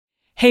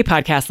Hey,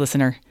 podcast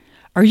listener.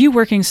 Are you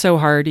working so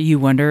hard you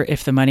wonder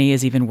if the money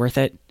is even worth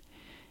it?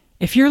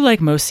 If you're like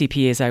most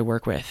CPAs I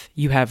work with,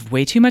 you have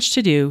way too much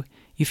to do,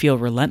 you feel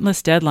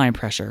relentless deadline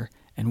pressure,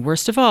 and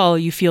worst of all,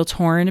 you feel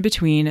torn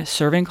between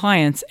serving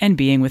clients and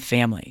being with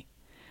family.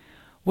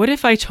 What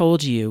if I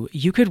told you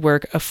you could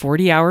work a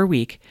 40-hour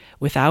week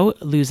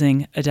without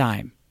losing a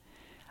dime?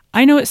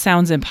 I know it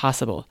sounds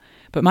impossible,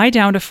 but my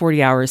Down to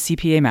 40 Hours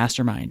CPA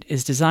Mastermind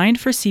is designed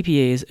for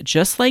CPAs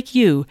just like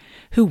you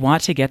who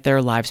want to get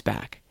their lives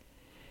back.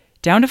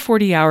 Down to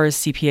 40 Hours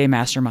CPA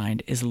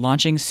Mastermind is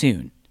launching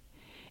soon.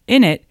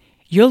 In it,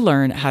 you'll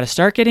learn how to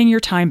start getting your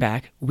time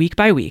back week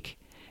by week,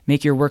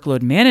 make your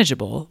workload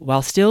manageable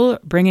while still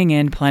bringing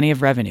in plenty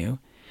of revenue,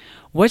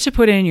 what to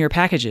put in your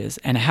packages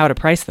and how to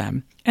price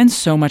them, and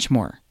so much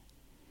more.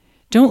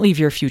 Don't leave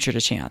your future to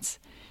chance.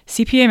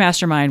 CPA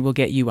Mastermind will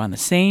get you on the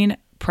sane,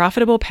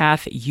 profitable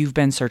path you've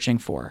been searching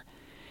for.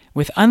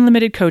 With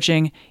unlimited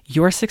coaching,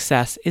 your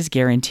success is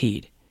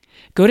guaranteed.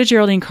 Go to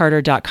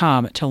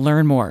GeraldineCarter.com to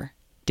learn more.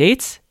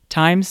 Dates,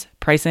 times,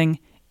 pricing,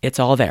 it's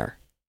all there.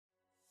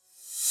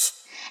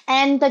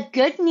 And the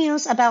good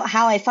news about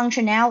how I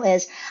function now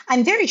is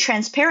I'm very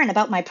transparent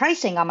about my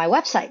pricing on my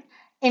website.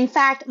 In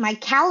fact, my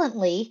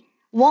Calendly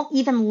won't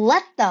even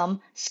let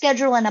them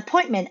schedule an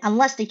appointment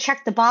unless they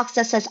check the box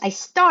that says I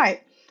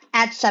start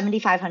at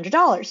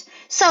 $7,500.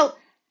 So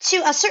to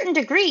a certain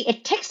degree,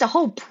 it takes the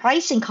whole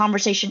pricing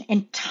conversation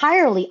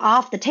entirely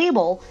off the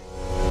table.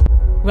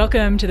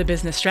 Welcome to the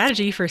Business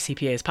Strategy for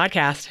CPAs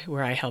podcast,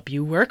 where I help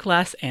you work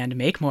less and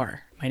make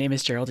more. My name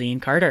is Geraldine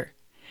Carter.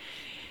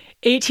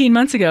 18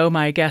 months ago,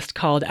 my guest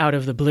called out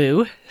of the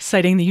blue,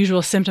 citing the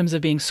usual symptoms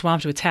of being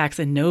swamped with tax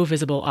and no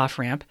visible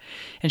off-ramp,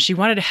 and she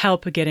wanted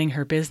help getting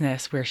her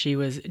business where she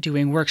was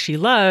doing work she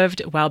loved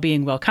while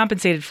being well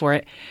compensated for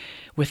it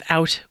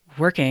without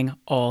working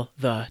all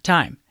the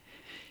time.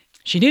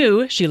 She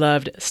knew she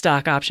loved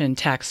stock option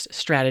tax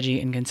strategy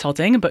and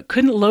consulting, but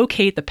couldn't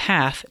locate the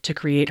path to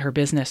create her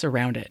business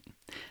around it.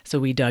 So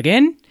we dug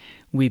in,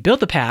 we built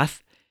the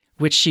path,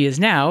 which she is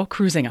now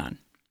cruising on.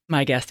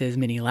 My guest is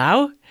Minnie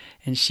Lau,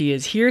 and she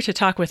is here to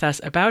talk with us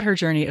about her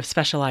journey of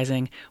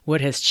specializing,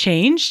 what has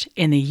changed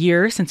in the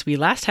year since we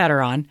last had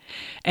her on,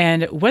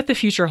 and what the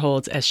future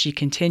holds as she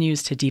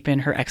continues to deepen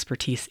her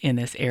expertise in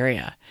this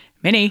area.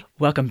 Minnie,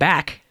 welcome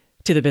back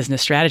to the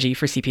Business Strategy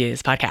for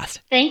CPAs podcast.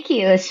 Thank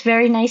you. It's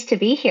very nice to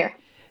be here.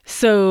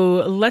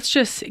 So let's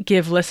just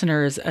give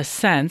listeners a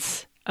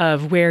sense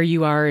of where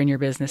you are in your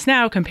business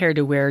now compared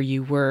to where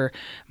you were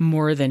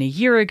more than a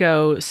year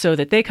ago so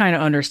that they kind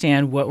of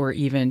understand what we're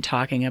even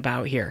talking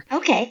about here.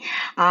 Okay.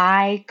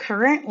 I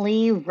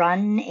currently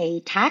run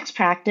a tax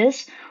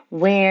practice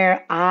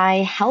where I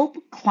help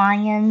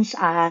clients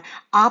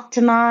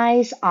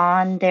optimize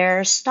on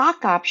their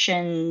stock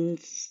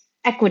options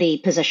equity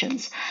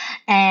positions.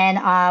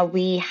 And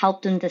we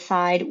help them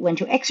decide when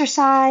to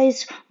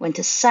exercise, when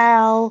to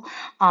sell,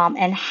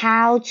 and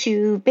how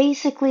to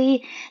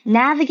basically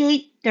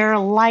navigate their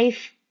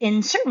life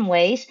in certain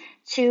ways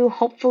to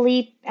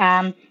hopefully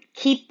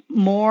keep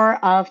more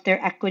of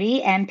their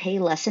equity and pay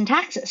less in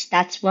taxes.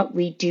 That's what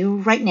we do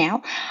right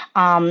now.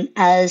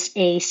 As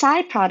a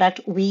side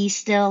product, we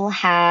still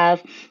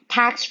have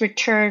tax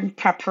return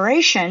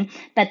preparation,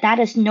 but that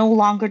is no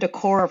longer the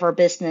core of our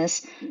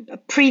business.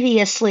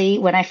 Previously,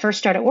 when I first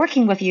started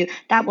working with you,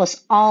 that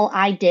was all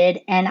I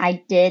did, and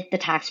I did the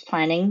tax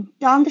planning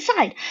on the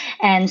side.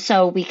 And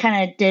so we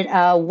kind of did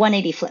a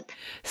 180 flip.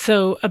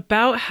 So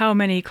about how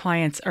many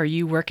clients are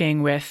you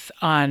working with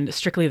on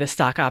strictly the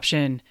stock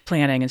option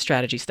planning and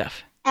strategy stuff?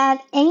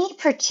 At any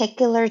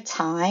particular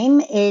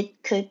time,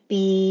 it could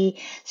be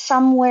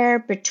somewhere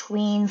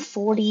between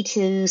 40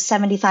 to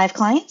 75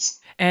 clients.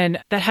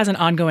 And that has an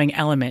ongoing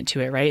element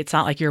to it, right? It's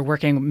not like you're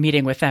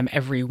meeting with them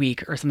every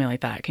week or something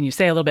like that. Can you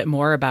say a little bit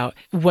more about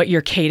what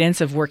your cadence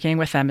of working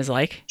with them is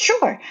like?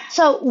 Sure.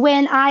 So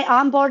when I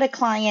onboard a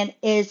client,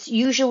 it's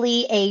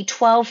usually a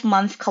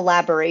 12-month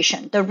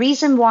collaboration. The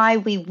reason why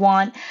we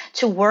want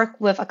to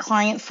work with a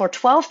client for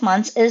 12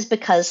 months is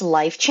because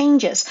life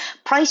changes,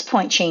 price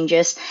point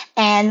changes,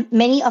 and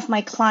many of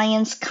my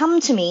clients come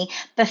to me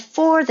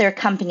before their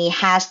company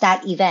has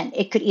that event.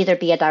 It could either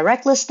be a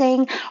direct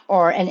listing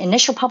or an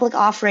initial public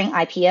offering,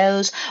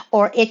 IPOs,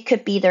 or it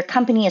could be their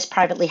company is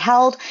privately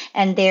held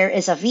and there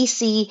is a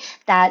VC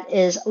that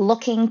is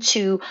looking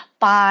to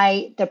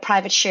buy the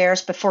private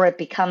shares before it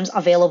becomes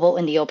available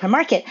in the open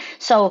market.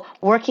 So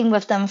working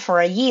with them for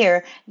a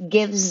year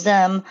gives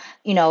them,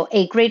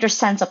 a greater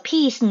sense of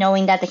peace,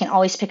 knowing that they can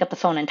always pick up the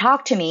phone and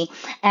talk to me.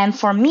 And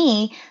for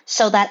me,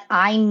 so that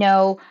I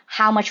know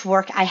how much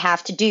work I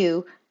have to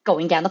do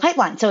going down the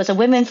pipeline. So it's a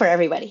win-win for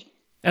everybody.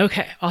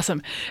 Okay,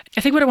 awesome.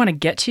 I think what I want to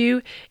get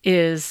to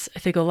is I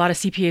think a lot of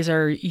CPAs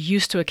are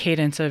used to a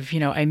cadence of,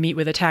 I meet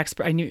with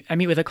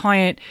a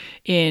client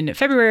in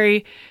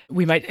February.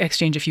 We might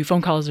exchange a few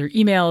phone calls or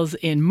emails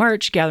in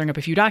March, gathering up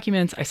a few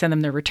documents. I send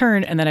them their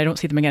return, and then I don't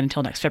see them again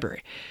until next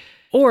February.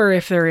 Or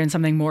if they're in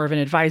something more of an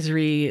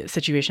advisory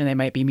situation, they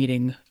might be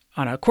meeting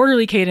on a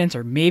quarterly cadence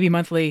or maybe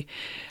monthly,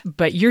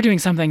 but you're doing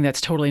something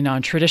that's totally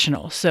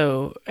non-traditional.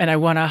 So, and I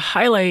want to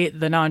highlight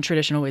the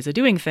non-traditional ways of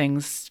doing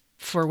things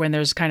for when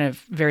there's kind of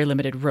very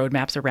limited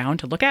roadmaps around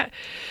to look at.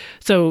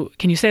 So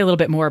can you say a little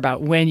bit more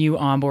about when you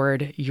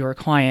onboard your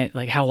client?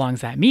 Like, how long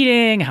is that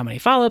meeting? How many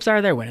follow-ups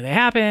are there? When do they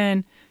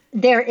happen?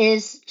 There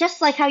is,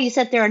 just like how you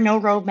said there are no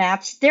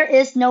roadmaps, there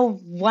is no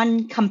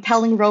one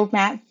compelling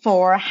roadmap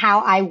for how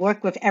I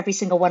work with every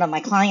single one of my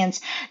clients.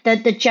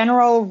 The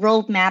general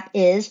roadmap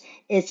is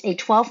it's a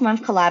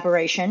 12-month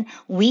collaboration.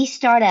 We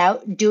start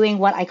out doing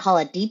what I call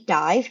a deep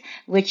dive,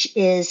 which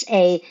is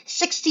a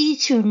 60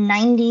 to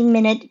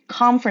 90-minute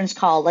conference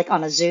call, like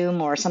on a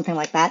Zoom or something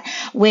like that,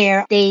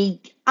 where they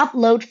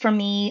upload for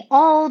me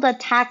all the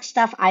tax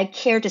stuff I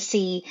care to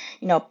see,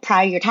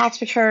 prior year tax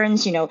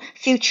returns,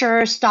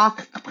 future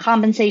stock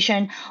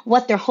compensation,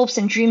 what their hopes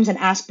and dreams and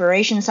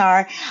aspirations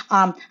are.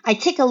 I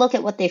take a look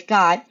at what they've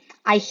got.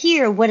 I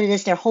hear what it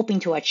is they're hoping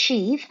to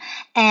achieve.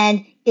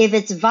 And if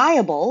it's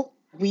viable,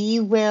 we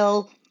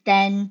will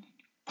then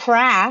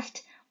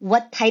craft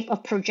what type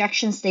of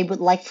projections they would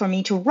like for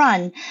me to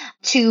run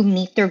to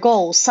meet their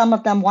goals. Some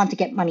of them want to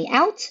get money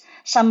out.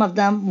 Some of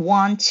them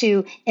want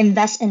to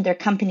invest in their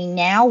company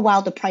now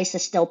while the price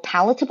is still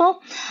palatable.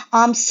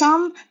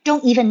 Some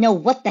don't even know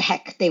what the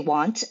heck they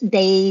want.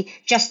 They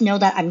just know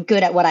that I'm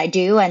good at what I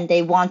do, and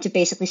they want to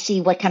basically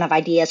see what kind of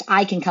ideas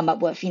I can come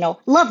up with.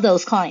 Love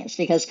those clients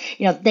because,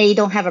 they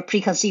don't have a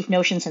preconceived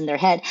notions in their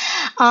head.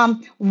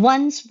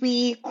 Once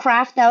we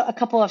craft out a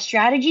couple of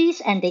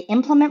strategies and they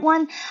implement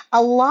one,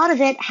 a lot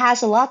of it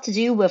has a lot to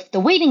do with the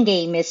waiting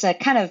game. It's a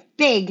kind of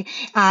big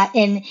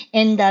in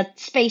the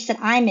space that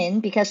I'm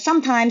in, because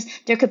sometimes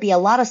there could be a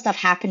lot of stuff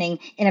happening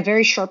in a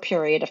very short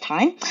period of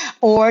time,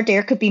 or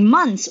there could be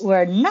months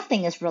where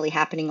nothing is really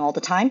happening all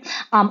the time.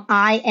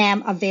 I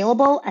am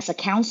available as a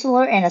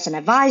counselor and as an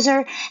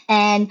advisor,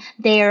 and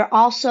they're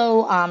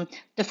also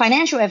the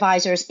financial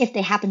advisors, if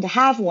they happen to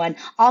have one,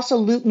 also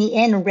loop me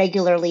in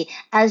regularly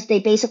as they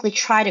basically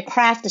try to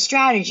craft a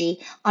strategy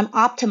on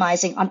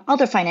optimizing on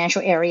other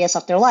financial areas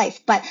of their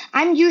life. But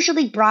I'm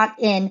usually brought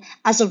in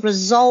as a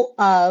result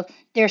of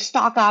their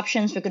stock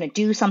options. We're going to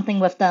do something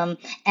with them.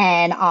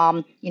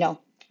 And,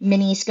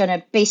 Minnie's going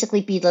to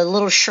basically be the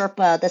little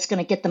Sherpa that's going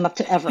to get them up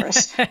to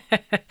Everest.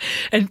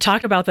 And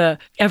talk about the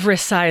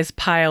Everest-sized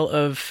pile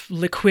of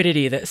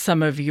liquidity that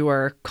some of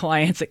your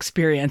clients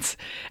experience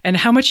and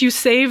how much you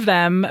save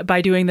them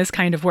by doing this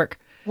kind of work.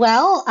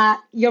 Well,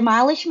 your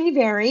mileage may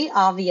vary,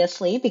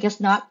 obviously, because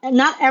not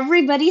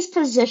everybody's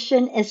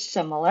position is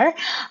similar.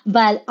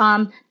 But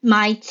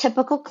my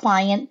typical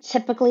client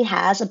typically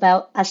has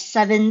about a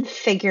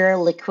 7-figure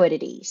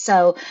liquidity.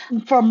 So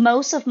for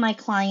most of my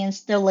clients,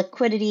 their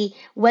liquidity,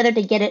 whether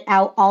they get it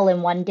out all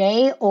in one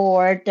day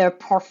or their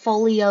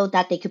portfolio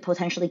that they could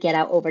potentially get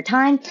out over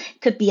time,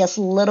 could be as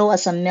little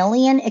as $1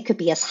 million. It could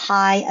be as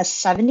high as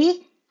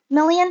 70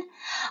 million.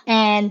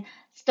 And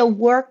the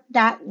work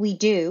that we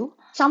do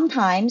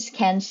sometimes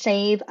can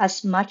save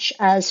as much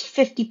as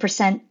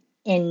 50%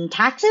 in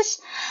taxes.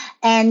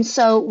 And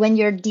so when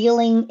you're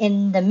dealing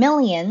in the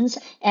millions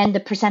and the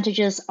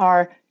percentages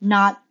are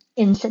not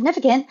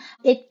insignificant,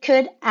 it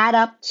could add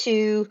up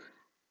to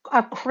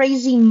a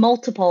crazy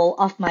multiple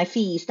of my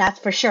fees, that's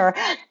for sure.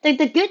 The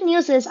good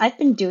news is I've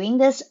been doing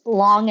this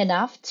long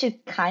enough to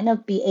kind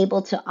of be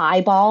able to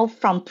eyeball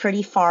from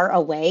pretty far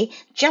away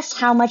just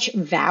how much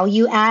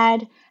value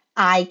add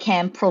I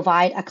can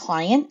provide a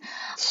client.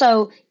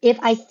 So if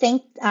I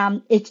think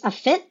it's a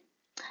fit,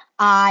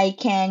 I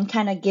can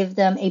kind of give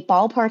them a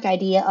ballpark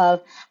idea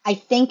of, I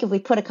think if we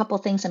put a couple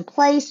things in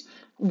place,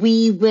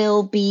 we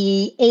will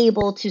be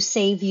able to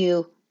save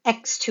you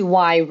X to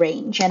Y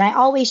range. And I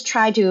always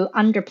try to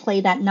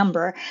underplay that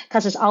number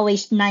because it's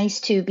always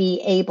nice to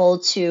be able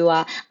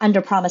to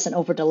underpromise and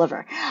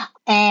overdeliver.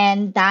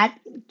 And that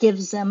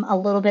gives them a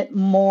little bit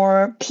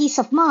more peace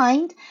of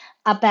mind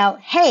about,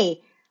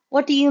 hey,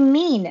 what do you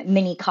mean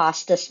Minnie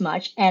costs this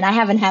much? And I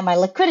haven't had my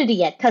liquidity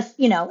yet because,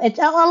 it's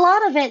a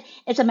lot of it.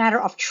 It's a matter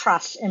of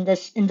trust in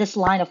this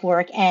line of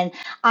work. And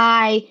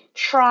I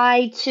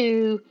try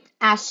to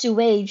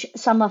assuage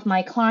some of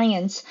my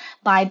clients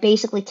by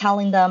basically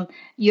telling them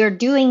you're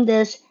doing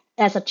this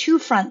as a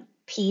two-front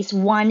piece.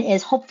 One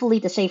is hopefully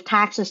to save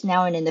taxes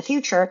now and in the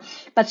future.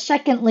 But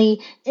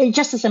secondly,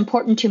 just as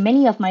important to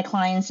many of my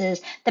clients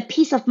is the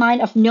peace of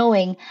mind of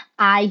knowing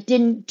I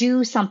didn't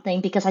do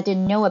something because I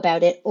didn't know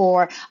about it,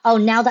 or, oh,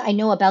 now that I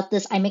know about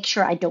this, I make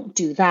sure I don't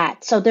do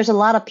that. So there's a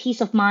lot of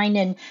peace of mind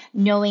in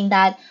knowing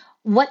that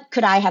what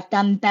could I have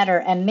done better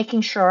and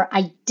making sure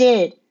I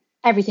did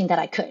everything that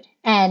I could.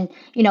 And,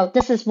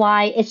 this is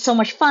why it's so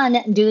much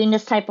fun doing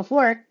this type of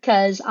work,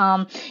 because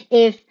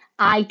if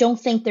I don't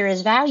think there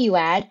is value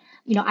add,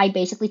 I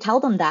basically tell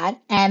them that,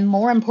 and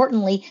more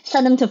importantly,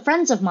 send them to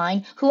friends of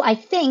mine who I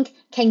think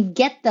can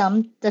get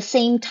them the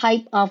same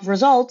type of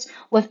results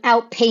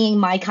without paying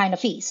my kind of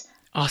fees.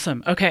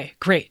 Awesome. Okay,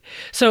 great.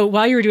 So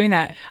while you were doing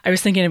that, I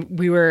was thinking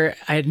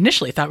I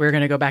initially thought we were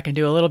going to go back and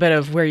do a little bit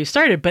of where you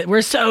started, but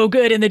we're so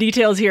good in the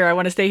details here. I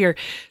want to stay here.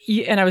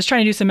 And I was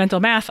trying to do some mental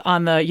math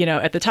on the,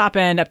 at the top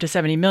end up to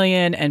 70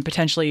 million and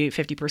potentially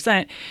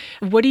 50%.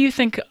 What do you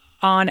think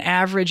on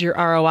average your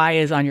ROI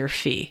is on your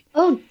fee?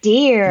 Oh I mean, I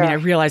dear.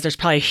 realize there's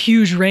probably a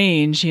huge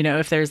range,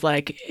 if there's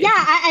like, Yeah,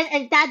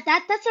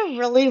 that's a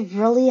really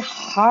really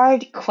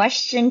hard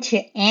question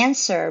to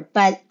answer.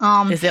 But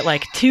is it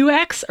like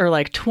 2x or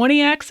like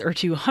 20x or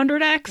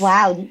 200x?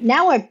 wow,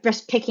 now we're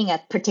just picking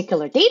at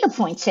particular data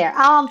points here.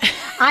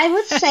 I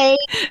would say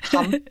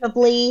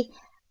comfortably,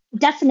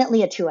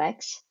 definitely a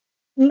 2x.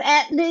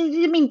 I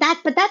mean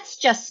that, but that's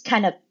just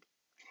kind of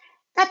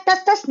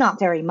that's not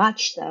very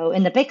much though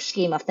in the big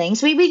scheme of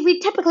things. We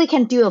typically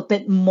can do a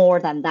bit more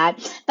than that.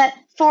 But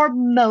for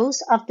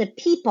most of the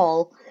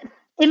people,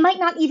 it might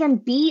not even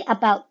be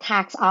about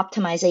tax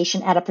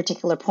optimization at a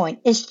particular point.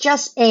 It's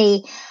just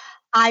a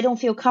I don't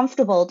feel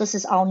comfortable. This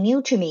is all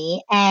new to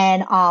me.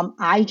 And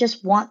I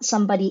just want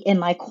somebody in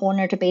my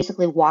corner to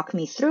basically walk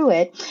me through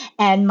it.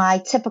 And my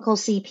typical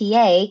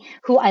CPA,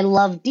 who I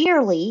love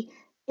dearly,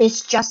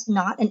 is just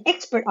not an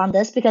expert on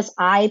this because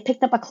I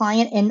picked up a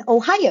client in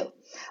Ohio,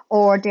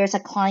 or there's a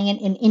client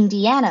in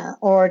Indiana,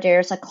 or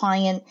there's a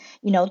client,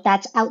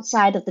 that's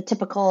outside of the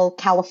typical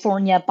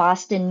California,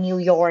 Boston, New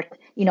York,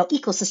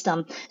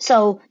 ecosystem.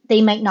 So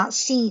they might not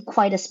see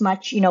quite as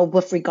much,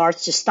 with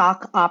regards to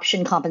stock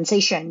option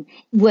compensation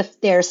with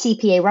their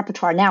CPA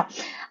repertoire. Now,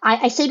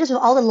 I say this with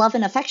all the love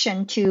and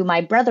affection to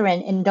my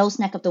brethren in those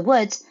neck of the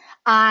woods.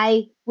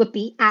 I would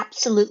be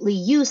absolutely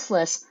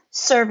useless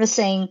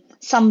servicing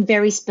some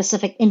very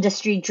specific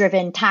industry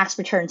driven tax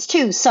returns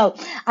too. So,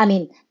 I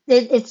mean,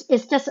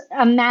 it's just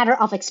a matter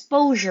of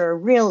exposure,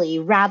 really,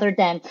 rather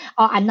than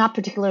I'm not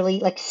particularly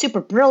like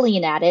super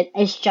brilliant at it.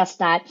 It's just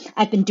that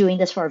I've been doing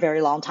this for a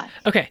very long time.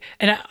 Okay.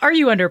 And are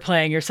you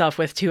underplaying yourself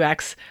with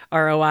 2x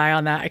ROI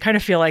on that? I kind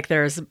of feel like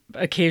there's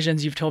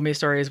occasions you've told me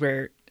stories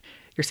where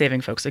you're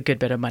saving folks a good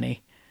bit of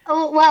money.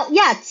 Oh well,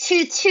 yeah,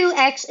 two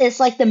x is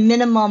like the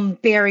minimum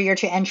barrier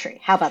to entry.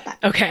 How about that?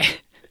 Okay.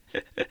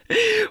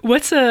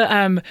 What's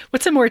a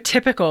more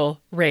typical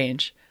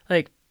range?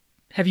 Like,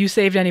 have you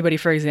saved anybody,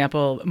 for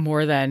example,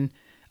 more than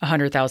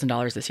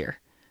 $100,000 this year?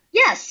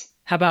 Yes.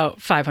 How about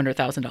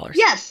 $500,000?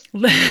 Yes.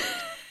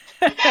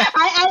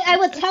 I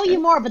would tell you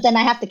more, but then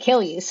I have to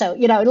kill you. So, long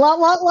and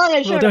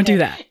Well, short don't of do it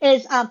that.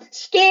 is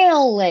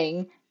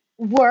scaling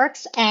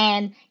works.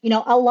 And,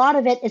 a lot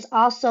of it is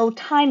also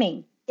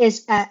timing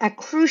is a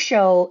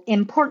crucial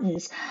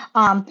importance.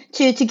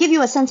 To give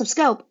you a sense of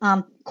scope,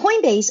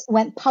 Coinbase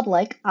went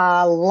public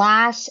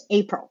last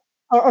April.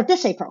 Or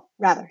this April,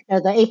 rather,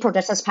 the April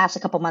that just passed a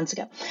couple months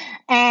ago.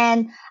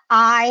 And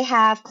I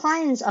have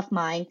clients of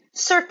mine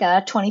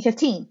circa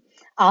 2015.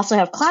 I also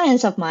have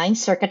clients of mine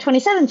circa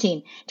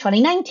 2017,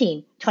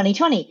 2019,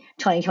 2020,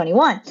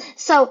 2021.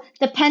 So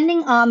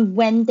depending on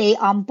when they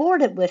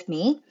onboarded with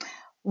me,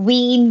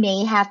 we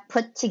may have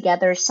put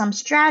together some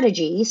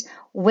strategies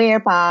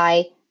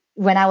whereby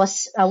when I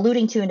was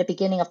alluding to in the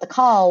beginning of the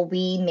call,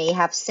 we may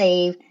have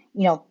saved,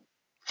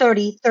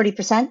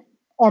 30%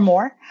 or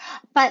more.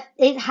 But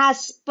it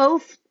has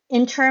both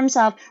in terms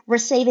of we're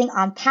saving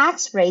on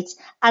tax rates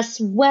as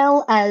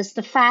well as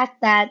the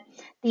fact that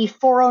the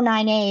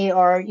 409A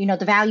or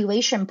the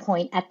valuation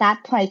point at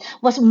that point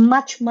was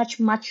much much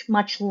much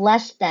much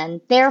less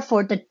than,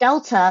 therefore the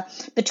delta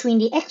between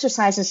the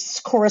exercises is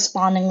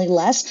correspondingly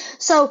less.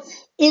 So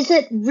is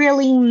it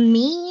really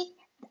me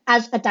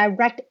as a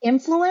direct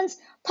influence?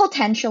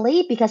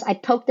 Potentially, because I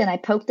poked and I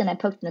poked and I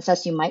poked and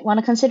says you might want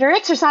to consider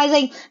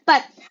exercising,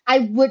 but I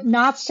would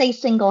not say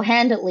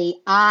single-handedly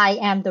I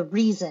am the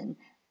reason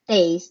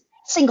they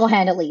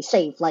single-handedly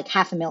save like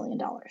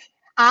 $500,000.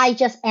 I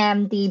just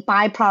am the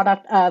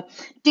byproduct of,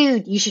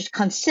 dude, you should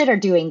consider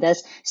doing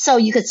this so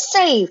you could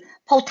save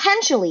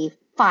potentially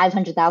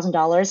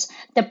 $500,000.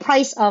 The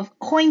price of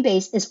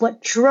Coinbase is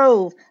what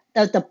drove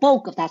the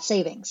bulk of that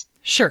savings.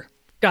 Sure.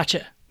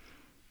 Gotcha.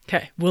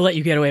 Okay. We'll let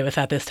you get away with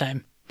that this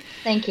time.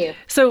 Thank you.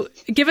 So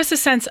give us a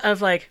sense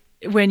of like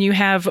when you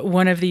have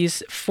one of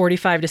these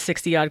 45 to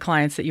 60 odd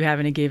clients that you have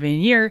in a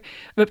given year,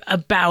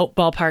 about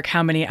ballpark,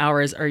 how many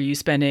hours are you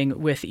spending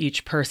with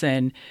each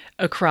person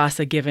across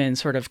a given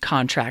sort of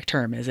contract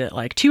term? Is it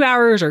like 2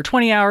 hours or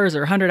 20 hours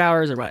or 100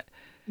 hours or what?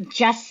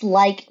 Just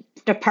like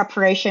the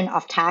preparation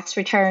of tax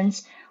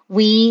returns,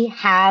 we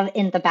have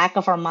in the back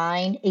of our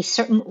mind a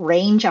certain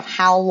range of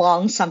how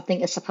long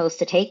something is supposed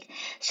to take.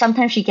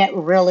 Sometimes you get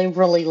really,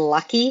 really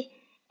lucky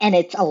and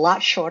it's a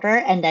lot shorter,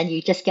 and then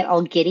you just get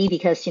all giddy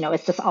because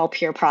it's just all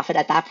pure profit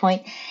at that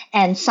point.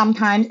 And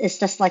sometimes it's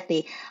just like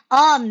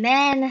oh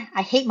man,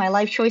 I hate my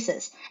life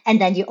choices, and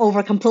then you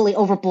completely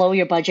overblow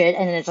your budget,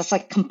 and it's just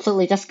like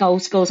completely just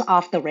goes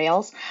off the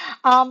rails.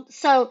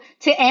 So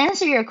to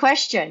answer your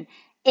question,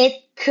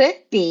 it could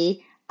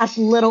be as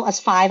little as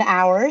 5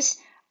 hours,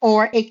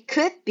 or it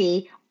could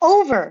be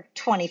over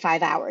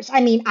 25 hours. I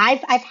mean,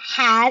 I've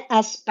had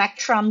a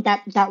spectrum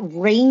that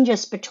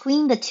ranges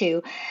between the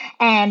two.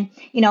 And,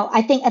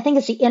 I think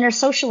it's the inner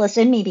socialist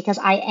in me because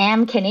I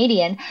am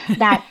Canadian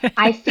that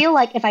I feel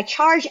like if I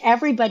charge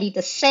everybody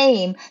the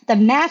same, the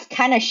math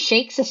kind of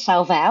shakes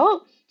itself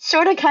out,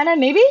 sort of kind of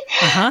maybe.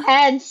 Uh-huh.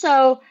 And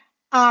so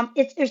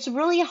it's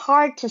really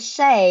hard to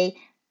say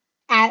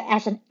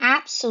as an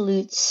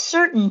absolute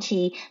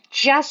certainty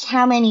just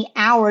how many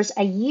hours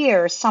a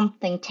year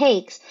something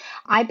takes.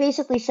 I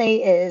basically say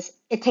is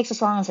it takes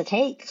as long as it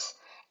takes.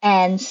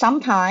 And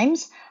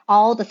sometimes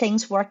all the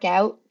things work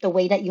out the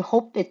way that you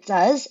hope it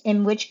does,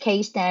 in which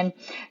case then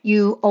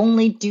you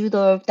only do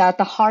the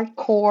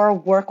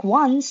hardcore work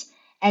once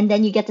and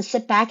then you get to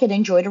sit back and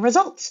enjoy the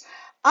results.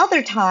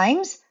 Other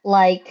times,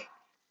 like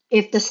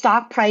if the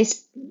stock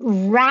price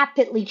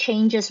rapidly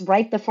changes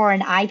right before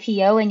an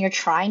IPO and you're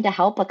trying to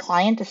help a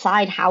client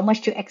decide how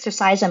much to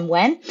exercise and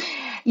when,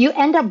 you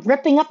end up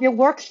ripping up your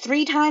work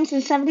 3 times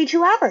in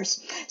 72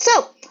 hours.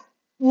 So,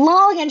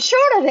 long and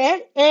short of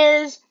it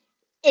is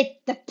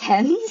it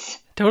depends.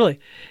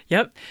 Totally.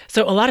 Yep.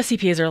 So a lot of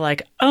CPAs are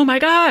like, oh my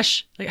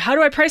gosh, like how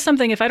do I price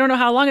something if I don't know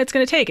how long it's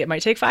going to take? It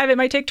might take 5, it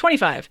might take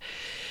 25.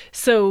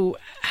 So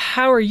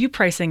how are you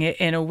pricing it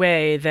in a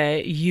way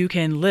that you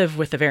can live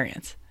with the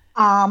variance?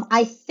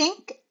 I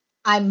think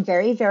I'm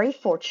very, very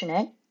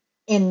fortunate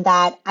in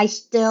that I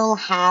still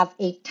have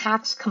a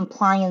tax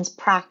compliance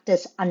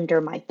practice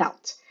under my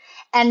belt.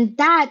 And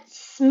that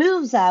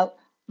smooths out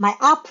my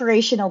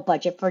operational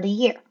budget for the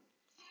year.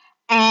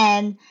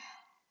 And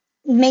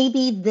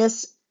maybe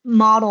this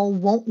model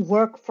won't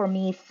work for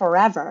me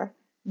forever,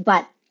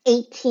 but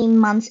 18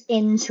 months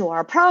into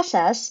our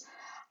process,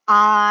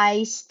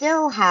 I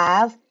still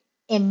have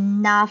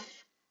enough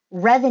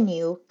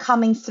revenue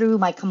coming through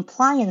my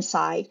compliance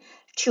side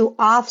to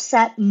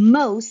offset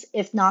most,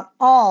 if not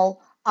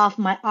all, of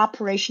my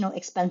operational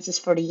expenses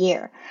for the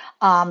year.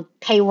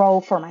 Payroll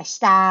for my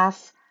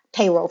staff,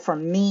 payroll for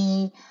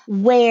me,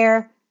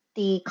 where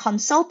the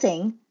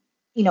consulting,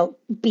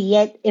 be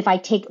it if I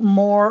take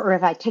more or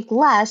if I take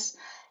less,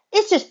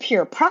 it's just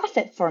pure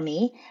profit for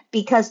me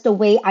because the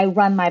way I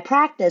run my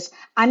practice,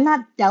 I'm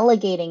not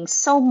delegating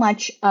so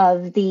much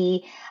of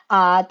the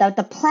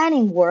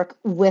planning work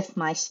with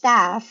my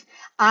staff.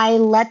 I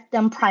let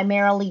them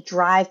primarily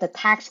drive the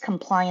tax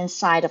compliance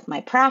side of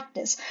my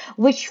practice,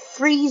 which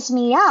frees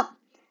me up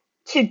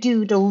to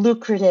do the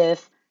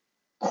lucrative,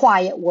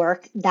 quiet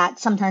work that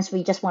sometimes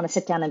we just want to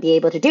sit down and be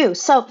able to do.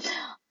 So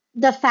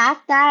the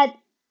fact that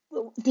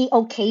the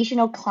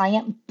occasional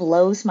client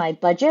blows my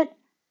budget,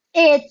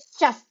 it's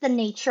just the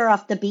nature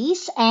of the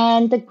beast.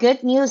 And the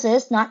good news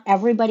is not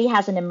everybody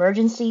has an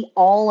emergency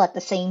all at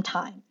the same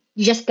time.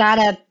 You just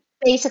gotta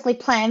basically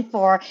plan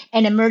for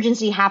an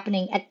emergency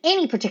happening at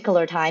any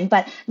particular time,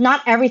 but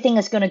not everything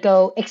is going to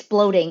go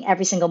exploding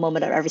every single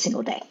moment of every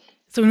single day.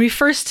 So when we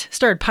first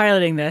started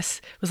piloting this,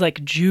 it was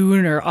like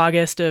June or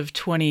August of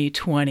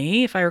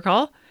 2020, if I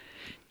recall.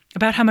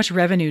 About how much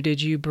revenue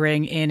did you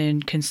bring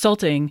in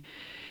consulting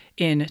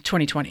in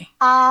 2020?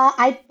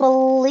 I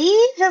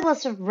believe it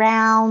was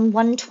around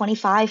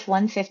 125,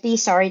 150.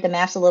 Sorry, the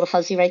math's a little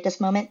fuzzy right this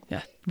moment.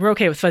 Yeah, we're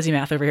okay with fuzzy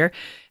math over here.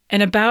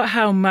 And about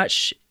how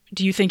much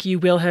do you think you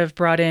will have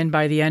brought in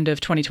by the end of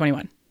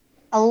 2021?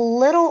 A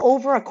little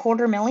over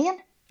 $250,000.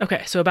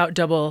 Okay, so about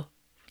double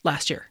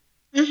last year.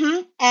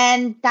 Mm-hmm.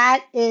 And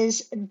that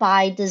is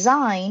by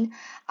design.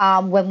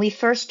 When we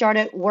first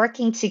started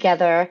working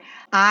together,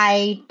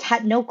 I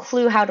had no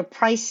clue how to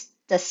price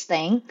this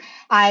thing.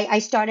 I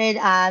started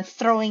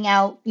throwing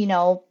out,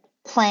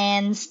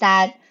 plans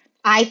that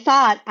I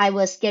thought I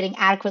was getting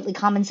adequately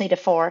compensated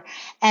for.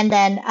 And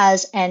then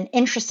as an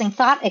interesting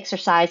thought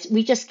exercise,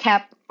 we just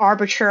kept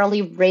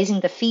arbitrarily raising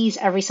the fees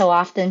every so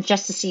often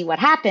just to see what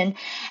happened.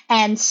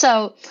 And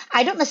so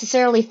I don't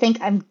necessarily think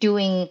I'm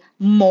doing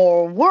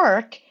more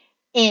work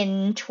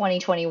in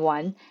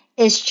 2021.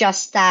 It's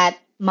just that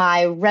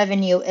my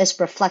revenue is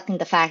reflecting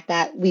the fact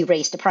that we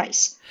raised the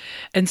price.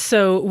 And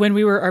so when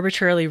we were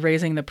arbitrarily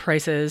raising the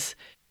prices,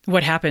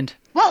 what happened?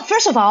 Well,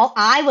 first of all,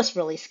 I was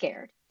really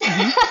scared.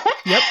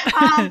 Mm-hmm.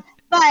 Yep.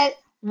 But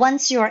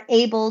once you're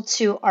able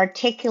to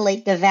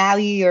articulate the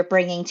value you're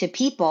bringing to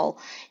people,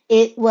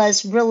 it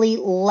was really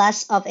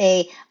less of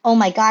a, oh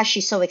my gosh,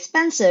 she's so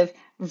expensive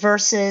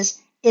versus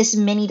is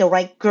Minnie the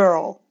right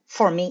girl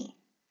for me?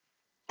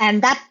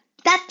 And that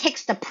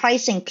takes the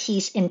pricing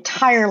piece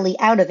entirely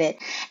out of it.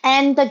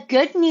 And the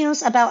good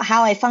news about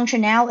how I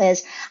function now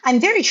is I'm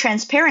very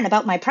transparent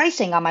about my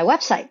pricing on my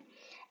website.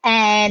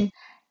 And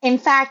in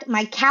fact,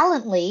 my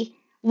Calendly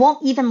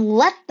won't even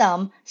let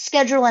them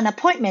schedule an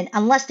appointment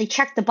unless they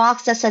check the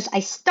box that says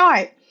I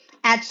start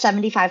at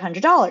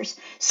 $7,500.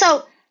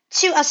 So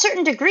to a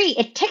certain degree,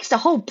 it takes the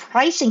whole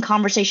pricing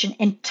conversation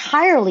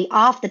entirely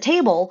off the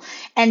table.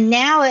 And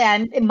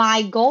now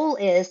my goal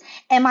is,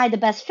 am I the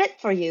best fit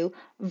for you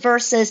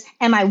versus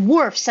am I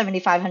worth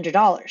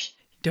 $7,500?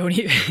 Don't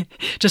even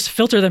just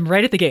filter them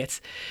right at the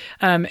gates.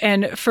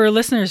 And for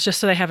listeners, just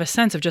so they have a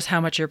sense of just how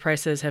much your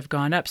prices have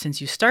gone up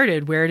since you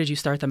started, where did you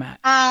start them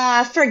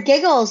at? For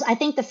giggles, I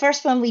think the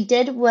first one we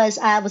did was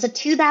it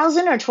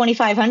 2,000 or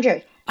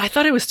 2,500? I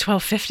thought it was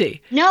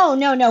 $1,250.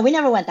 No, we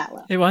never went that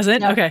low. It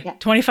wasn't? No, okay, yeah.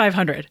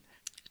 2,500.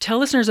 Tell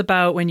listeners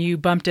about when you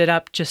bumped it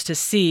up just to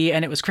see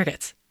and it was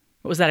crickets.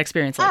 What was that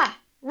experience like?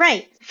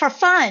 Right. For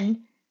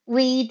fun,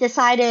 we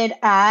decided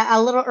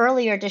a little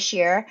earlier this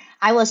year,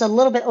 I was a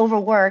little bit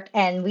overworked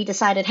and we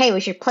decided, hey, we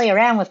should play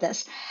around with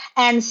this.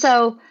 And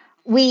so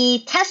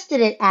we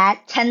tested it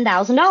at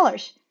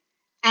 $10,000.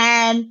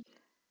 And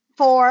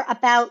for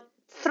about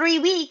 3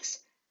 weeks,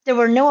 there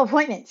were no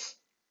appointments.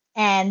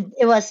 And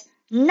it was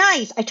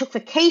nice. I took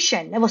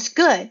vacation. It was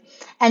good.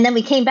 And then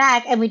we came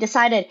back and we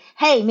decided,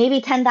 hey, maybe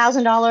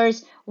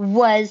 $10,000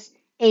 was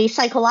a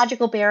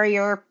psychological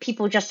barrier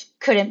people just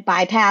couldn't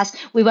bypass.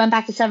 We went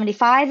back to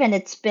 75 and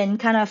it's been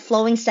kind of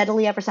flowing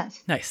steadily ever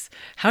since. Nice.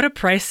 How to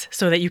price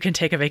so that you can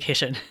take a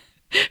vacation.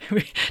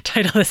 We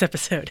title this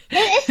episode.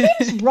 It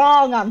seems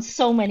wrong on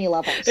so many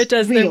levels. It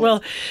does. Really.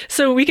 Well,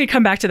 so we could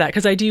come back to that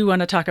because I do want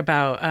to talk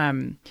about,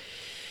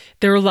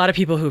 there are a lot of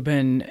people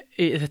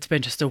it's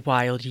been just a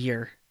wild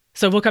year.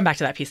 So we'll come back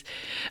to that piece.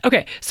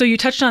 Okay, so you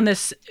touched on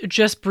this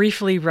just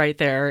briefly right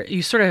there.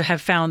 You sort of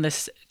have found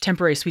this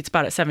temporary sweet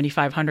spot at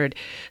 7,500.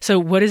 So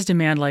what is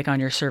demand like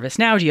on your service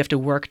now? Do you have to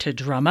work to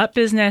drum up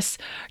business?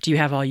 Do you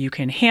have all you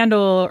can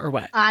handle or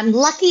what? I'm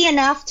lucky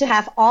enough to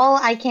have all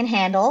I can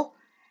handle.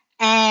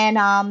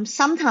 And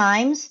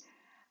sometimes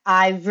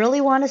I really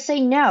want to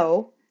say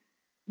no,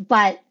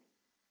 but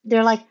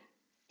they're like,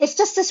 it's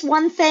just this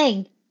one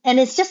thing. And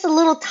it's just a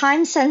little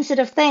time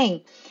sensitive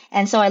thing.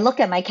 And so I look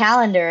at my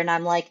calendar and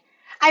I'm like,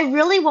 I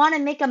really want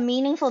to make a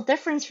meaningful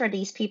difference for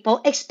these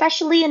people,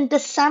 especially in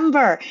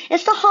December.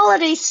 It's the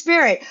holiday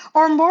spirit.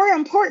 Or more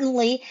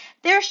importantly,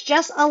 there's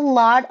just a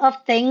lot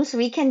of things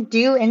we can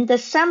do in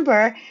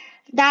December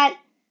that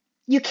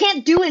you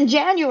can't do in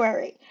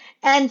January.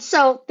 And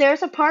so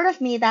there's a part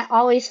of me that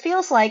always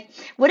feels like,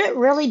 would it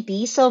really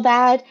be so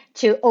bad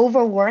to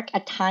overwork a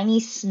tiny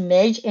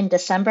smidge in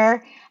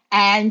December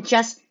and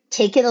just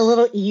take it a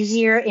little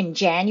easier in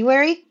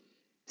January?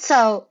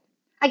 So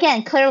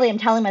again, clearly I'm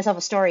telling myself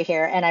a story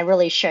here and I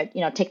really should,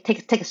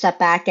 take a step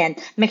back and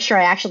make sure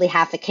I actually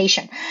have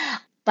vacation.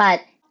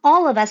 But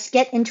all of us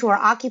get into our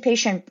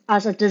occupation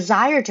as a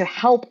desire to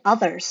help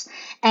others.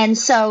 And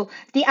so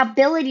the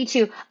ability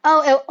to,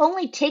 it'll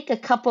only take a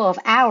couple of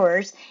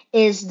hours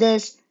is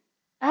this,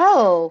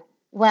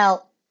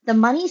 well, the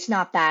money's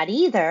not bad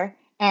either.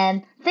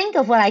 And think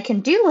of what I can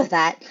do with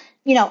that,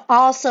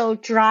 also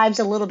drives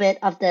a little bit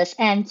of this.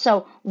 And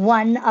so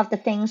one of the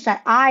things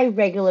that I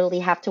regularly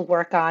have to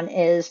work on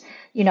is,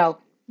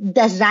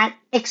 does that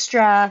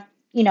extra,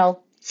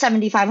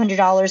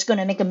 $7,500 going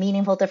to make a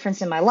meaningful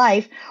difference in my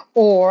life?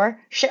 Or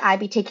should I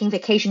be taking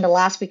vacation the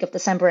last week of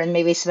December and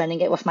maybe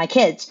spending it with my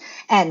kids?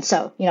 And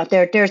so,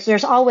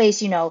 there's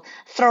always,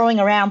 throwing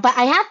around. But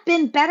I have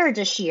been better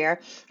this year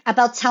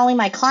about telling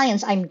my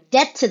clients I'm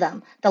dead to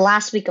them the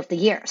last week of the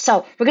year.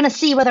 So we're going to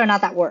see whether or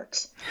not that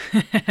works.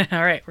 All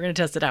right, we're going to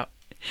test it out.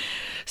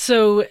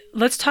 So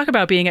let's talk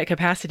about being at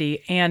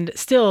capacity and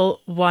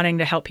still wanting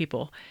to help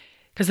people.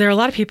 Because there are a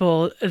lot of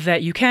people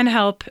that you can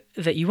help,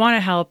 that you want to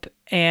help,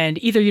 and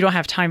either you don't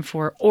have time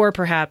for, or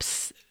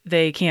perhaps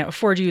they can't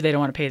afford you, they don't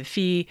want to pay the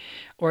fee,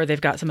 or they've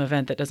got some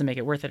event that doesn't make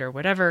it worth it or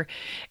whatever.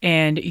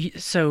 And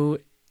so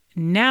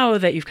now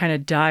that you've kind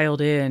of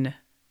dialed in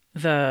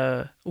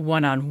the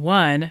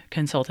one-on-one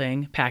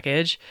consulting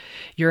package,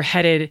 you're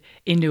headed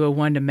into a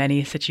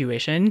one-to-many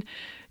situation.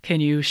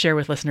 Can you share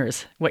with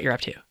listeners what you're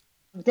up to?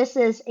 This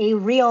is a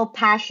real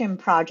passion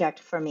project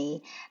for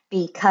me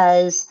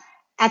because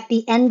at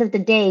the end of the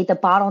day, the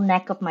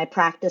bottleneck of my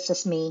practice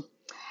is me.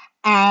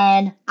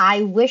 And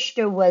I wish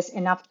there was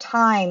enough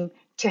time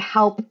to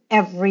help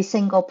every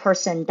single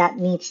person that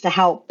needs the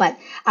help. But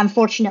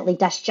unfortunately,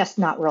 that's just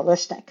not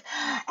realistic.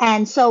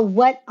 And so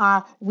what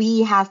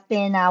we have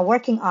been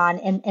working on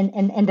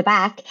in the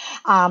back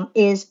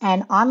is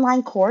an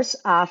online course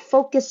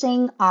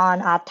focusing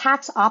on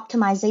tax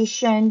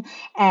optimization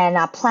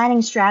and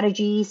planning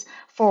strategies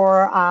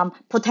for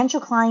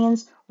potential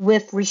clients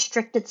with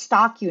restricted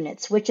stock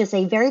units, which is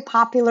a very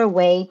popular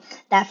way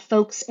that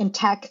folks in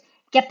tech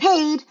get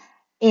paid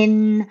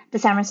in the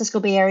San Francisco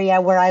Bay Area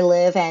where I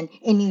live and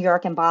in New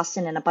York and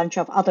Boston and a bunch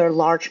of other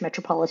large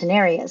metropolitan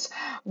areas.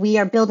 We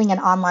are building an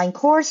online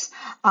course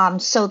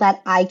so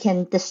that I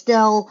can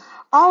distill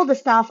all the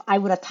stuff I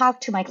would have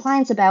talked to my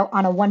clients about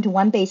on a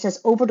one-to-one basis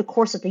over the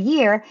course of the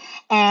year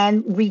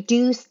and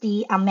reduce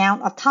the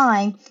amount of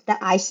time that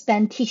I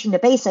spend teaching the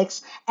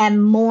basics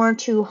and more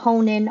to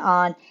hone in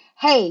on,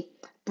 hey,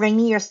 bring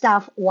me your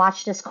stuff,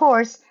 watch this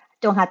course,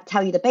 don't have to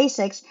tell you the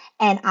basics,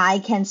 and I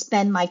can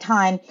spend my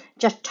time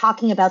just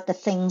talking about the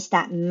things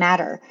that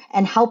matter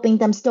and helping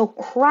them still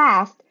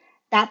craft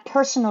that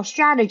personal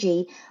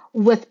strategy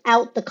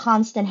without the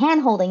constant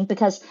handholding,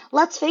 because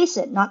let's face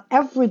it, not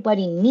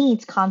everybody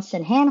needs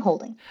constant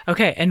handholding.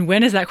 Okay, and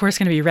when is that course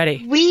going to be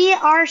ready? We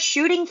are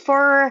shooting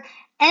for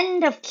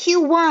end of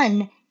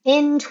Q1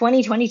 in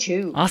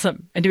 2022.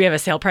 Awesome. And do we have a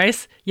sale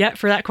price yet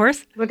for that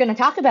course? We're going to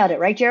talk about it,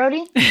 right,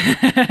 Geraldine?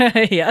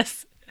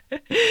 Yes.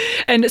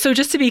 And so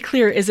just to be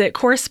clear, is it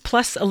course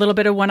plus a little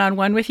bit of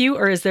one-on-one with you,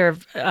 or is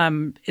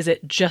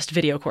it just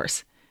video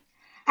course?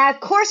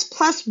 Course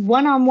plus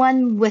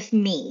one-on-one with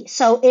me.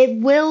 So it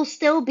will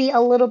still be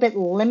a little bit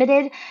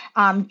limited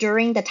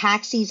during the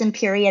tax season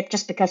period,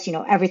 just because,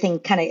 everything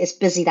kind of is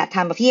busy that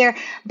time of year.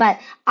 But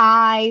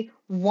I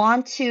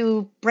want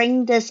to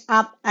bring this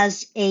up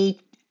as a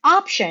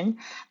option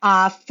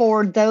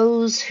for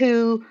those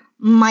who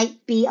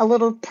might be a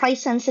little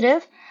price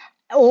sensitive,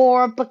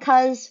 or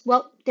because,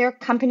 well, their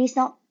company's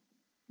not,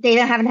 they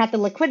haven't had the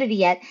liquidity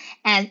yet,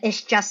 and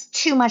it's just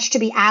too much to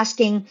be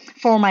asking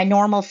for my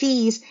normal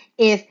fees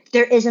if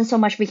there isn't so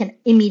much we can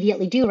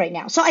immediately do right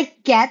now. So I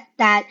get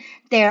that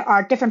there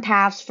are different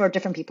paths for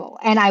different people,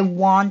 and I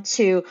want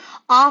to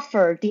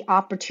offer the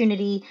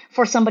opportunity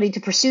for somebody to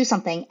pursue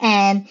something.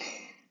 And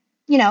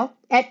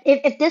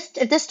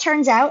if this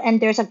turns out and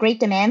there's a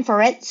great demand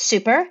for it,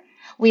 super.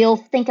 We'll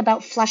think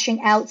about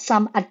fleshing out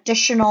some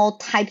additional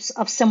types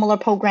of similar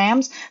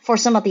programs for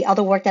some of the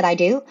other work that I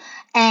do.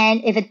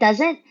 And if it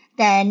doesn't,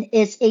 then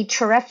it's a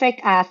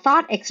terrific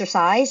thought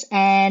exercise,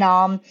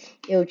 and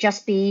it'll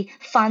just be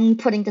fun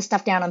putting the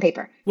stuff down on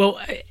paper. Well,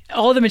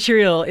 all the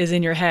material is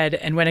in your head,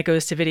 and when it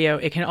goes to video,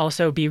 it can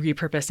also be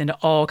repurposed into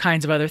all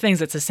kinds of other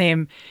things. It's the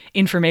same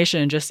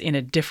information, just in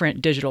a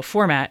different digital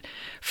format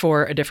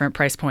for a different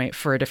price point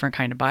for a different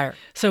kind of buyer.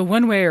 So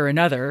one way or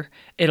another,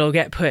 it'll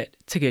get put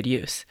to good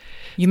use.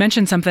 You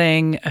mentioned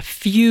something a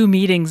few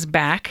meetings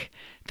back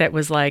that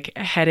was like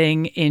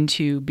heading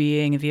into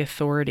being the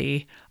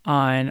authority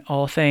on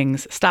all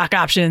things stock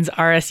options,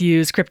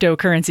 RSUs,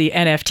 cryptocurrency,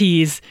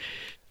 NFTs.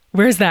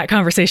 Where's that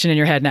conversation in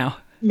your head now?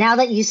 Now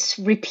that you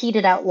repeat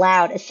it out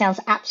loud, it sounds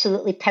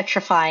absolutely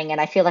petrifying,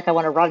 and I feel like I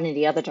want to run in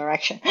the other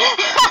direction.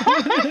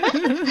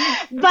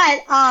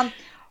 But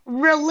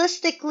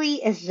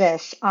realistically is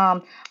this.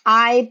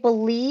 I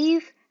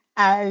believe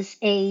as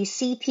a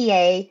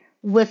CPA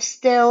with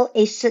still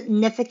a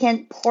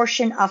significant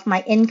portion of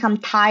my income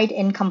tied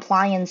in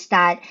compliance,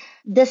 that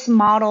this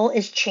model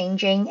is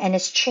changing, and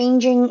it's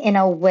changing in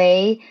a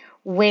way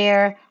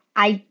where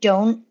I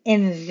don't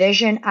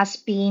envision us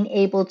being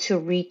able to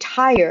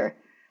retire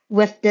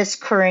with this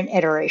current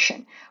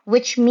iteration,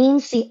 which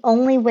means the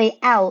only way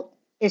out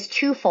is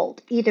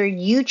twofold. Either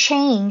you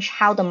change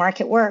how the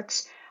market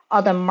works,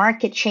 or the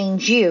market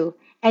change you,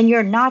 and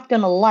you're not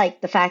going to like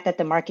the fact that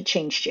the market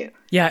changed you.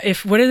 Yeah.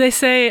 What do they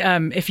say?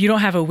 If you don't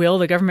have a will,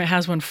 the government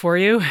has one for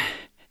you.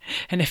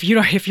 And if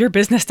your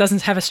business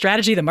doesn't have a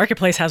strategy, the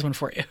marketplace has one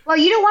for you. Well,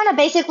 you don't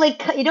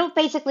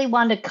basically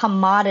want to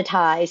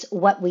commoditize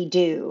what we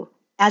do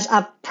as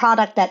a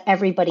product that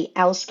everybody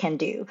else can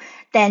do.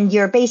 Then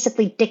you're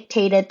basically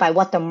dictated by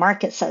what the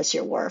market says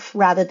you're worth,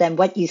 rather than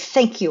what you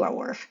think you are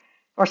worth,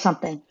 or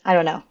something. I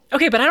don't know.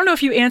 Okay, but I don't know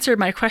if you answered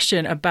my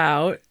question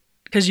about,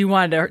 because you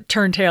wanted to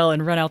turn tail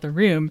and run out the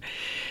room,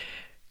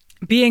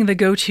 being the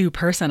go-to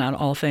person on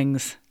all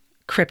things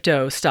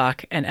crypto,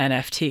 stock, and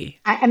NFT.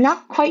 I'm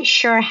not quite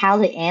sure how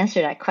to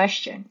answer that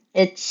question.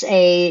 It's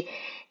there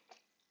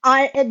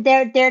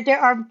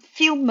are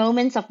few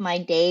moments of my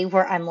day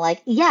where I'm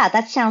like, yeah,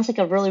 that sounds like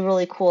a really,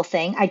 really cool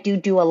thing. I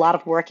do a lot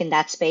of work in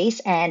that space,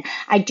 and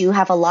I do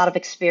have a lot of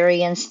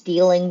experience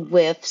dealing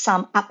with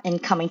some up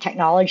and coming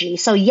technology.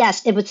 So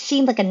yes, it would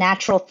seem like a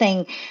natural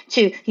thing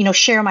to,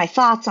 share my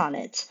thoughts on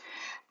it.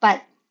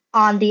 But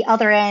on the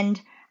other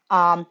end,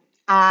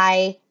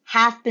 I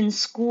have been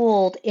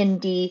schooled in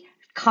the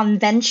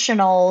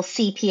conventional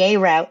CPA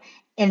route,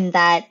 in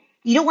that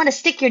you don't want to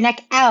stick your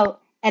neck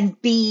out and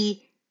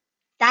be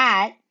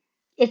that.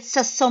 It's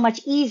just so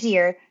much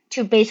easier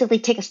to basically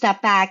take a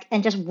step back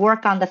and just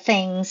work on the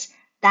things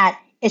that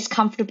is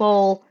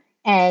comfortable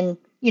and,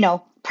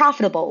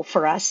 profitable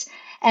for us.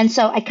 And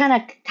so I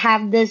kind of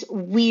have this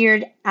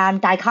weird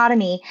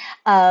dichotomy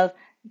of,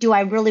 do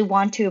I really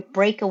want to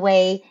break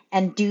away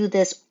and do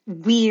this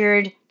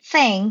weird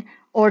thing,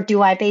 or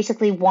do I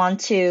basically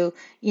want to,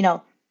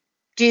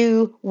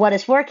 do what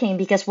is working,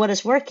 because what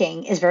is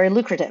working is very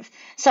lucrative.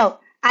 So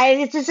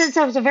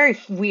it's a very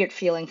weird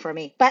feeling for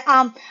me. But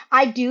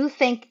I do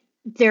think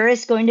there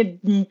is going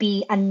to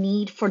be a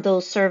need for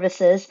those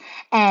services.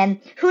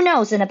 And who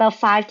knows, in about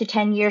 5 to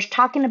 10 years,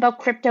 talking about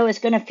crypto is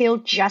going to feel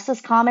just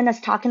as common as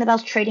talking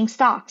about trading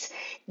stocks.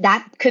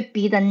 That could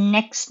be the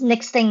next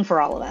thing for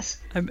all of us.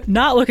 I'm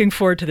not looking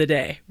forward to the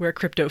day where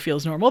crypto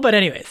feels normal. But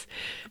anyways,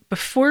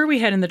 before we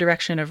head in the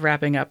direction of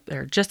wrapping up,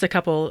 there are just a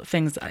couple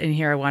things in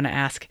here I want to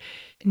ask.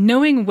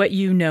 Knowing what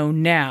you know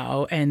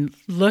now and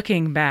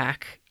looking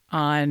back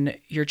on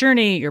your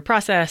journey, your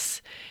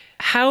process,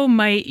 how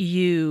might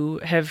you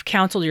have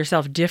counseled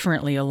yourself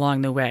differently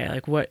along the way?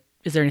 Like,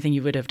 is there anything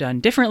you would have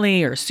done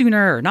differently or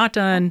sooner or not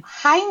done?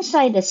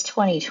 Hindsight is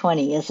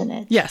 2020, isn't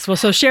it? Yes. Well,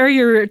 so share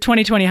your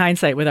 2020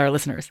 hindsight with our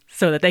listeners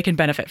so that they can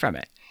benefit from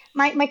it.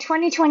 My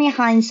 2020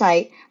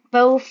 hindsight,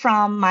 both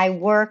from my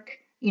work,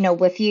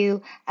 with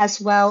you, as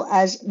well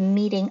as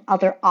meeting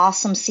other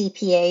awesome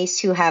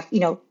CPAs who have,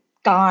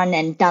 gone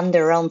and done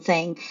their own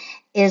thing,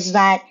 is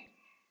that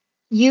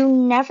you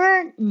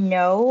never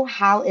know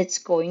how it's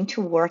going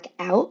to work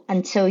out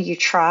until you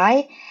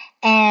try.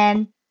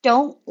 And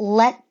don't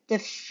let the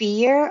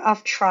fear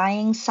of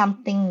trying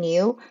something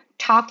new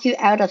talk you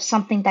out of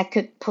something that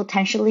could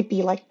potentially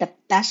be like the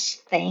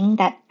best thing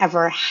that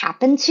ever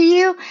happened to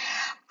you.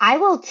 I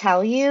will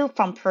tell you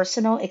from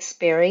personal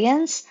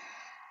experience,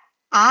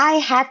 I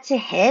had to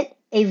hit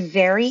a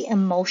very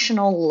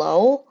emotional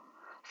low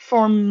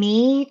for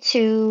me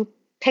to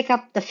pick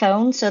up the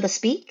phone, so to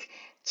speak,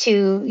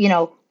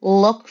 to,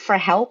 look for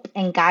help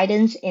and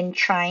guidance in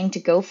trying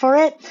to go for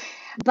it.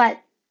 But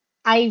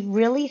I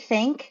really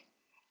think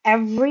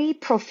every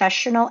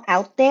professional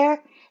out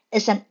there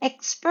is an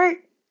expert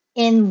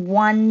in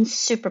one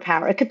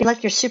superpower. It could be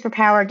like your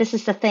superpower. This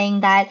is the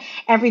thing that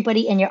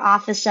everybody in your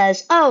office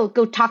says, oh,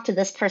 go talk to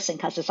this person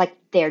because it's like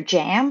their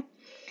jam.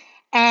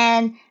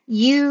 And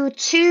you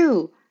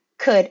too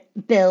could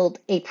build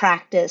a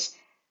practice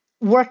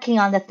working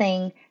on the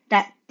thing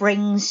that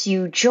brings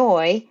you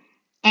joy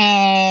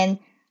and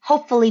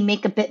hopefully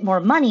make a bit more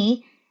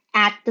money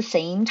at the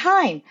same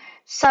time.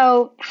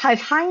 So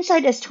if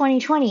hindsight is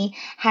 2020,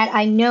 had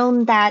I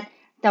known that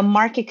the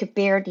market could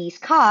bear these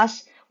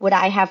costs, would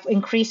I have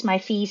increased my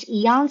fees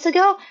eons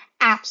ago?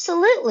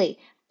 Absolutely.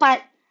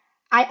 But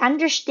I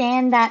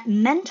understand that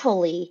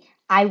mentally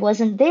I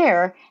wasn't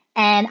there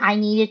and I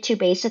needed to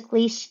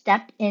basically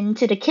step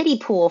into the kiddie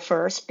pool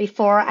first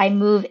before I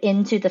move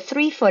into the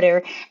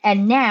 3-footer.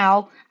 And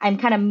now I'm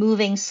kind of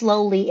moving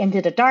slowly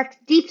into the dark,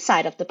 deep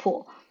side of the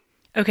pool.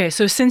 Okay,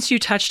 so since you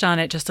touched on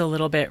it just a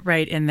little bit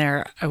right in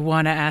there, I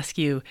want to ask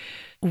you,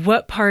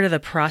 what part of the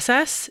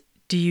process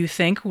do you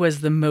think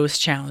was the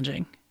most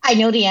challenging? I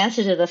know the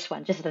answer to this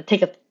one, just to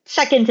take a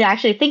second to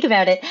actually think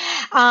about it.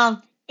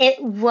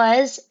 It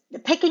was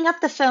picking up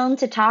the phone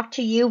to talk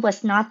to you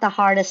was not the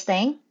hardest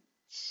thing.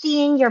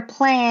 Seeing your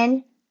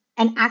plan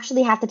and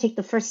actually have to take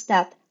the first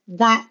step,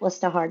 that was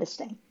the hardest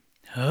thing.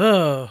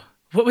 Oh,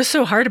 what was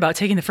so hard about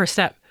taking the first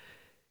step?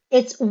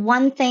 It's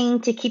one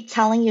thing to keep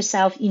telling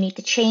yourself you need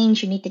to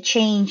change, you need to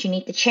change, you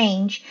need to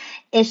change.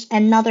 It's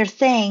another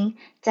thing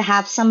to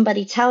have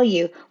somebody tell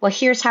you, well,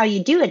 here's how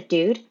you do it,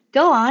 dude.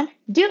 Go on,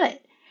 do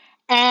it.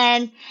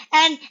 And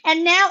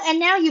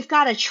now you've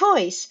got a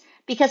choice,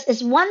 because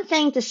it's one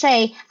thing to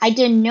say I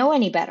didn't know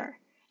any better.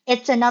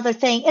 It's another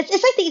thing. It's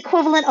like the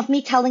equivalent of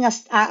me telling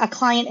a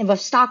client with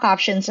stock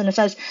options, and it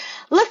says,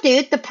 look,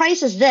 dude, the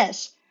price is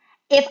this.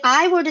 If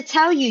I were to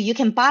tell you you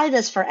can buy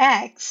this for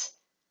X,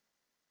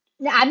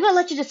 I'm going to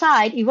let you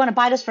decide. You want to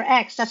buy this for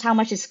X, that's how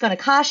much it's going to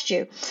cost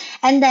you.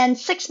 And then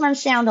 6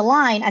 months down the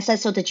line, I said,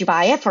 so did you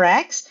buy it for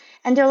X?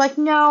 And they're like,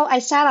 no, I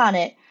sat on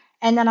it.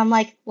 And then I'm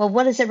like, well,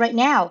 what is it right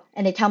now?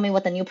 And they tell me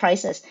what the new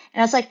price is.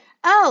 And I was like,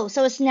 oh,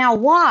 so it's now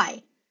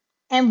Y.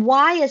 And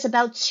Y is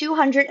about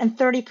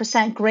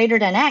 230% greater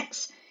than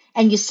X.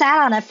 And you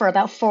sat on it for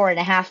about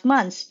 4.5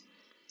 months.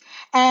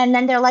 And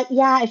then they're like,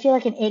 yeah, I feel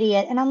like an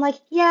idiot. And I'm like,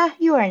 yeah,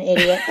 you are an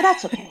idiot, but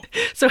that's okay.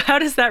 So how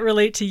does that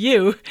relate to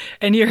you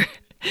and you're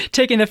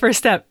taking the first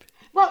step?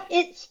 Well,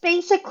 it's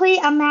basically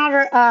a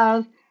matter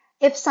of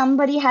if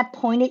somebody had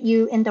pointed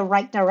you in the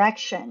right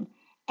direction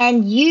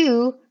and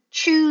you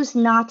choose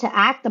not to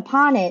act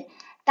upon it,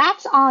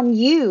 that's on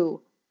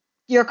you,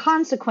 your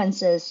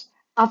consequences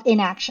of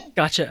inaction.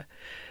 Gotcha.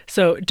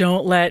 So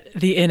don't let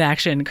the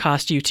inaction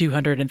cost you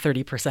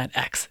 230%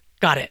 X.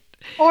 Got it.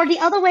 Or the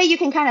other way you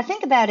can kind of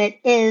think about it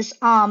is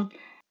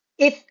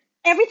if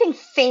everything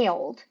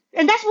failed,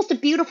 and that's what's the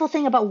beautiful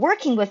thing about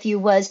working with you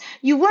was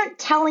you weren't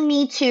telling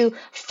me to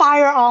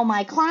fire all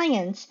my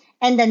clients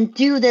and then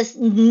do this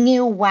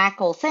new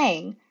wacko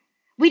thing.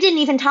 We didn't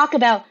even talk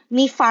about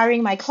me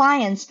firing my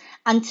clients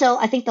until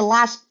I think the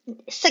last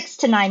 6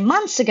 to 9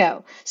 months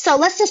ago. So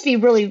let's just be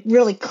really,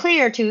 really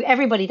clear to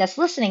everybody that's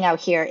listening out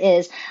here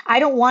is I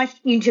don't want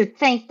you to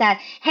think that,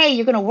 hey,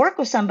 you're going to work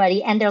with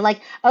somebody and they're like,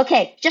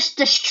 okay, just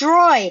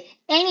destroy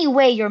any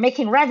way you're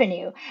making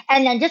revenue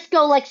and then just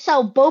go like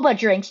sell boba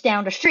drinks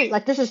down the street.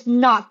 Like this is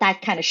not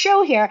that kind of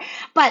show here,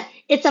 but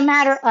it's a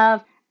matter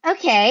of,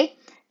 okay,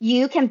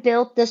 you can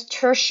build this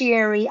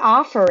tertiary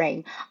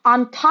offering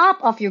on top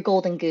of your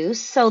golden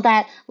goose so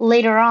that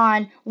later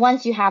on,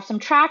 once you have some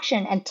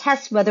traction and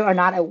test whether or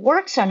not it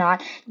works or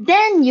not,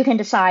 then you can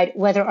decide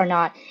whether or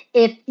not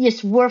if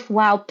it's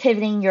worthwhile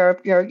pivoting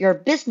your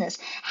business.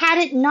 Had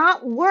it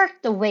not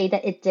worked the way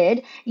that it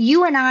did,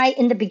 you and I,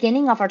 in the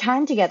beginning of our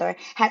time together,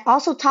 had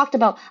also talked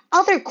about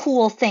other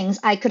cool things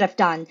I could have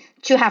done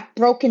to have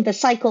broken the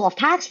cycle of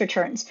tax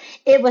returns.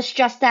 It was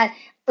just that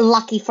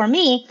lucky for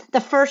me, the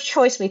first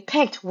choice we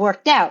picked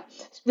worked out.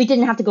 We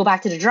didn't have to go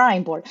back to the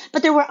drawing board.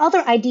 But there were other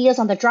ideas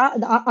on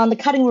the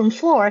cutting room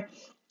floor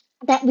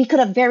that we could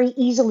have very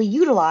easily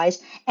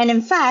utilized. And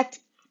in fact,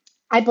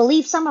 I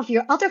believe some of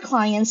your other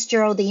clients,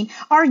 Geraldine,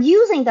 are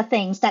using the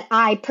things that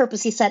I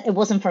purposely said it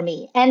wasn't for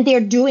me. And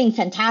they're doing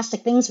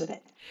fantastic things with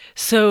it.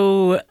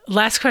 So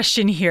last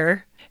question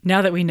here.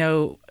 Now that we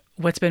know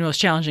what's been most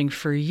challenging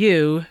for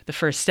you, the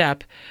first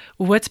step,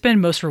 what's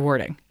been most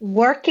rewarding?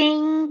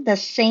 Working the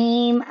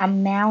same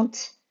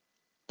amount,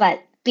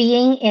 but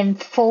being in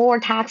 4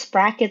 tax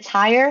brackets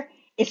higher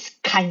is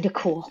kind of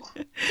cool.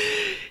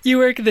 You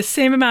work the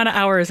same amount of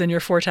hours and you're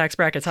 4 tax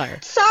brackets higher.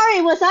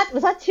 Sorry, was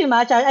that too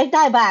much? I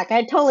dial back.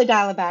 I totally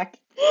dial it back.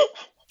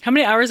 How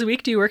many hours a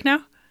week do you work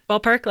now?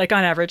 Ballpark, like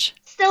on average?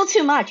 Still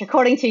too much,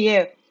 according to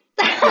you.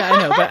 Yeah,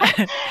 I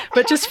know,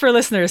 but just for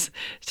listeners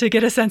to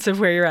get a sense of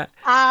where you're at.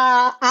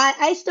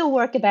 I still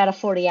work about a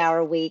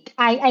 40-hour week.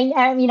 And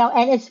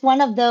it's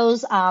one of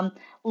those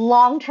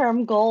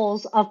long-term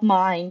goals of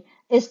mine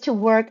is to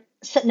work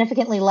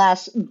significantly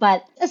less,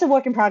 but as a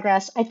work in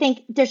progress. I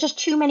think there's just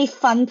too many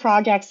fun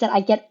projects that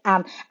I get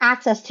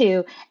access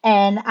to,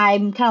 and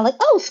I'm kind of like,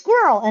 oh,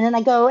 squirrel, and then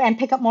I go and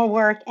pick up more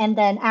work, and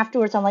then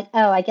afterwards I'm like,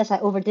 oh, I guess I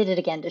overdid it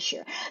again this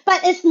year.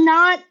 But it's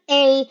not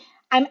a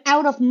I'm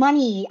out of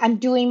money, I'm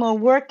doing more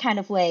work kind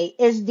of way.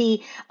 Is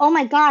the, oh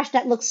my gosh,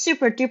 that looks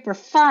super duper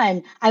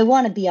fun. I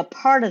want to be a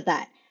part of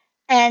that.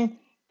 And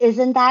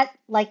isn't that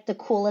like the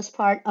coolest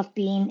part of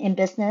being in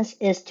business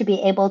is to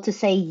be able to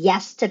say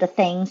yes to the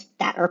things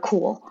that are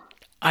cool?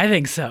 I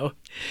think so.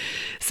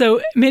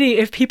 So, Minnie,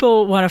 if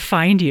people want to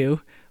find you,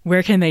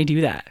 where can they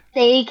do that?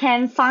 They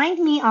can find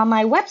me on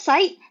my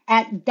website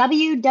at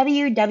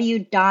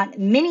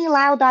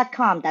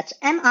www.minnielau.com. That's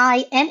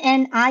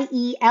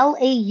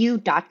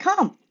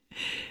MINNIELAU.com.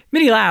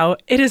 Minnie Lau,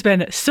 it has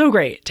been so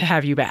great to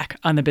have you back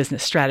on the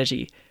Business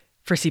Strategy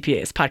for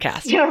CPAs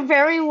podcast. You're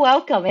very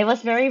welcome. It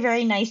was very,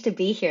 very nice to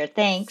be here.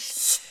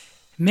 Thanks.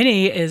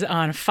 Minnie is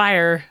on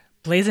fire,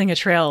 blazing a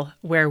trail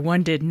where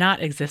one did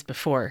not exist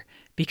before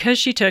because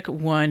she took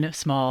one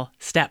small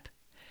step.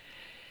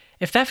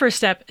 If that first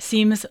step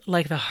seems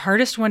like the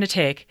hardest one to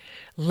take,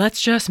 let's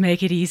just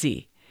make it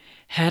easy.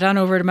 Head on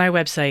over to my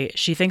website,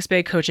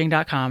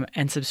 shethinksbigcoaching.com,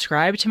 and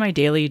subscribe to my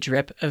daily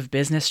drip of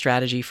business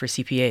strategy for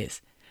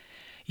CPAs.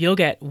 You'll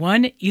get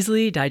one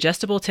easily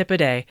digestible tip a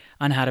day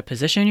on how to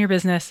position your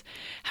business,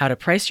 how to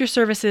price your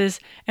services,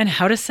 and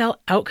how to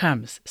sell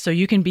outcomes so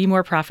you can be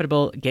more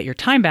profitable, get your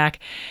time back,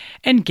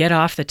 and get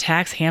off the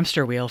tax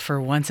hamster wheel for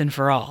once and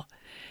for all.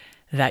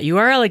 That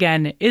URL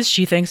again is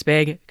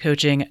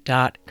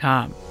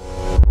shethinksbigcoaching.com.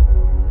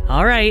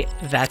 All right,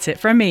 that's it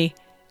from me.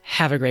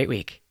 Have a great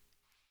week.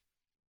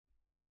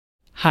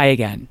 Hi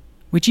again.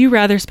 Would you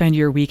rather spend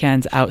your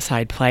weekends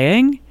outside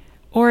playing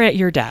or at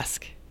your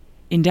desk?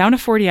 In Down to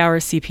 40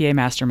 Hours CPA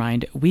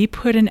Mastermind, we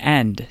put an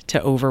end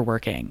to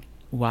overworking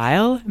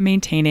while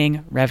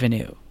maintaining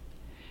revenue.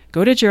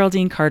 Go to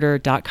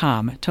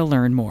GeraldineCarter.com to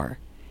learn more.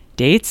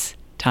 Dates,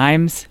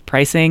 times,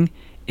 pricing,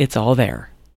 it's all there.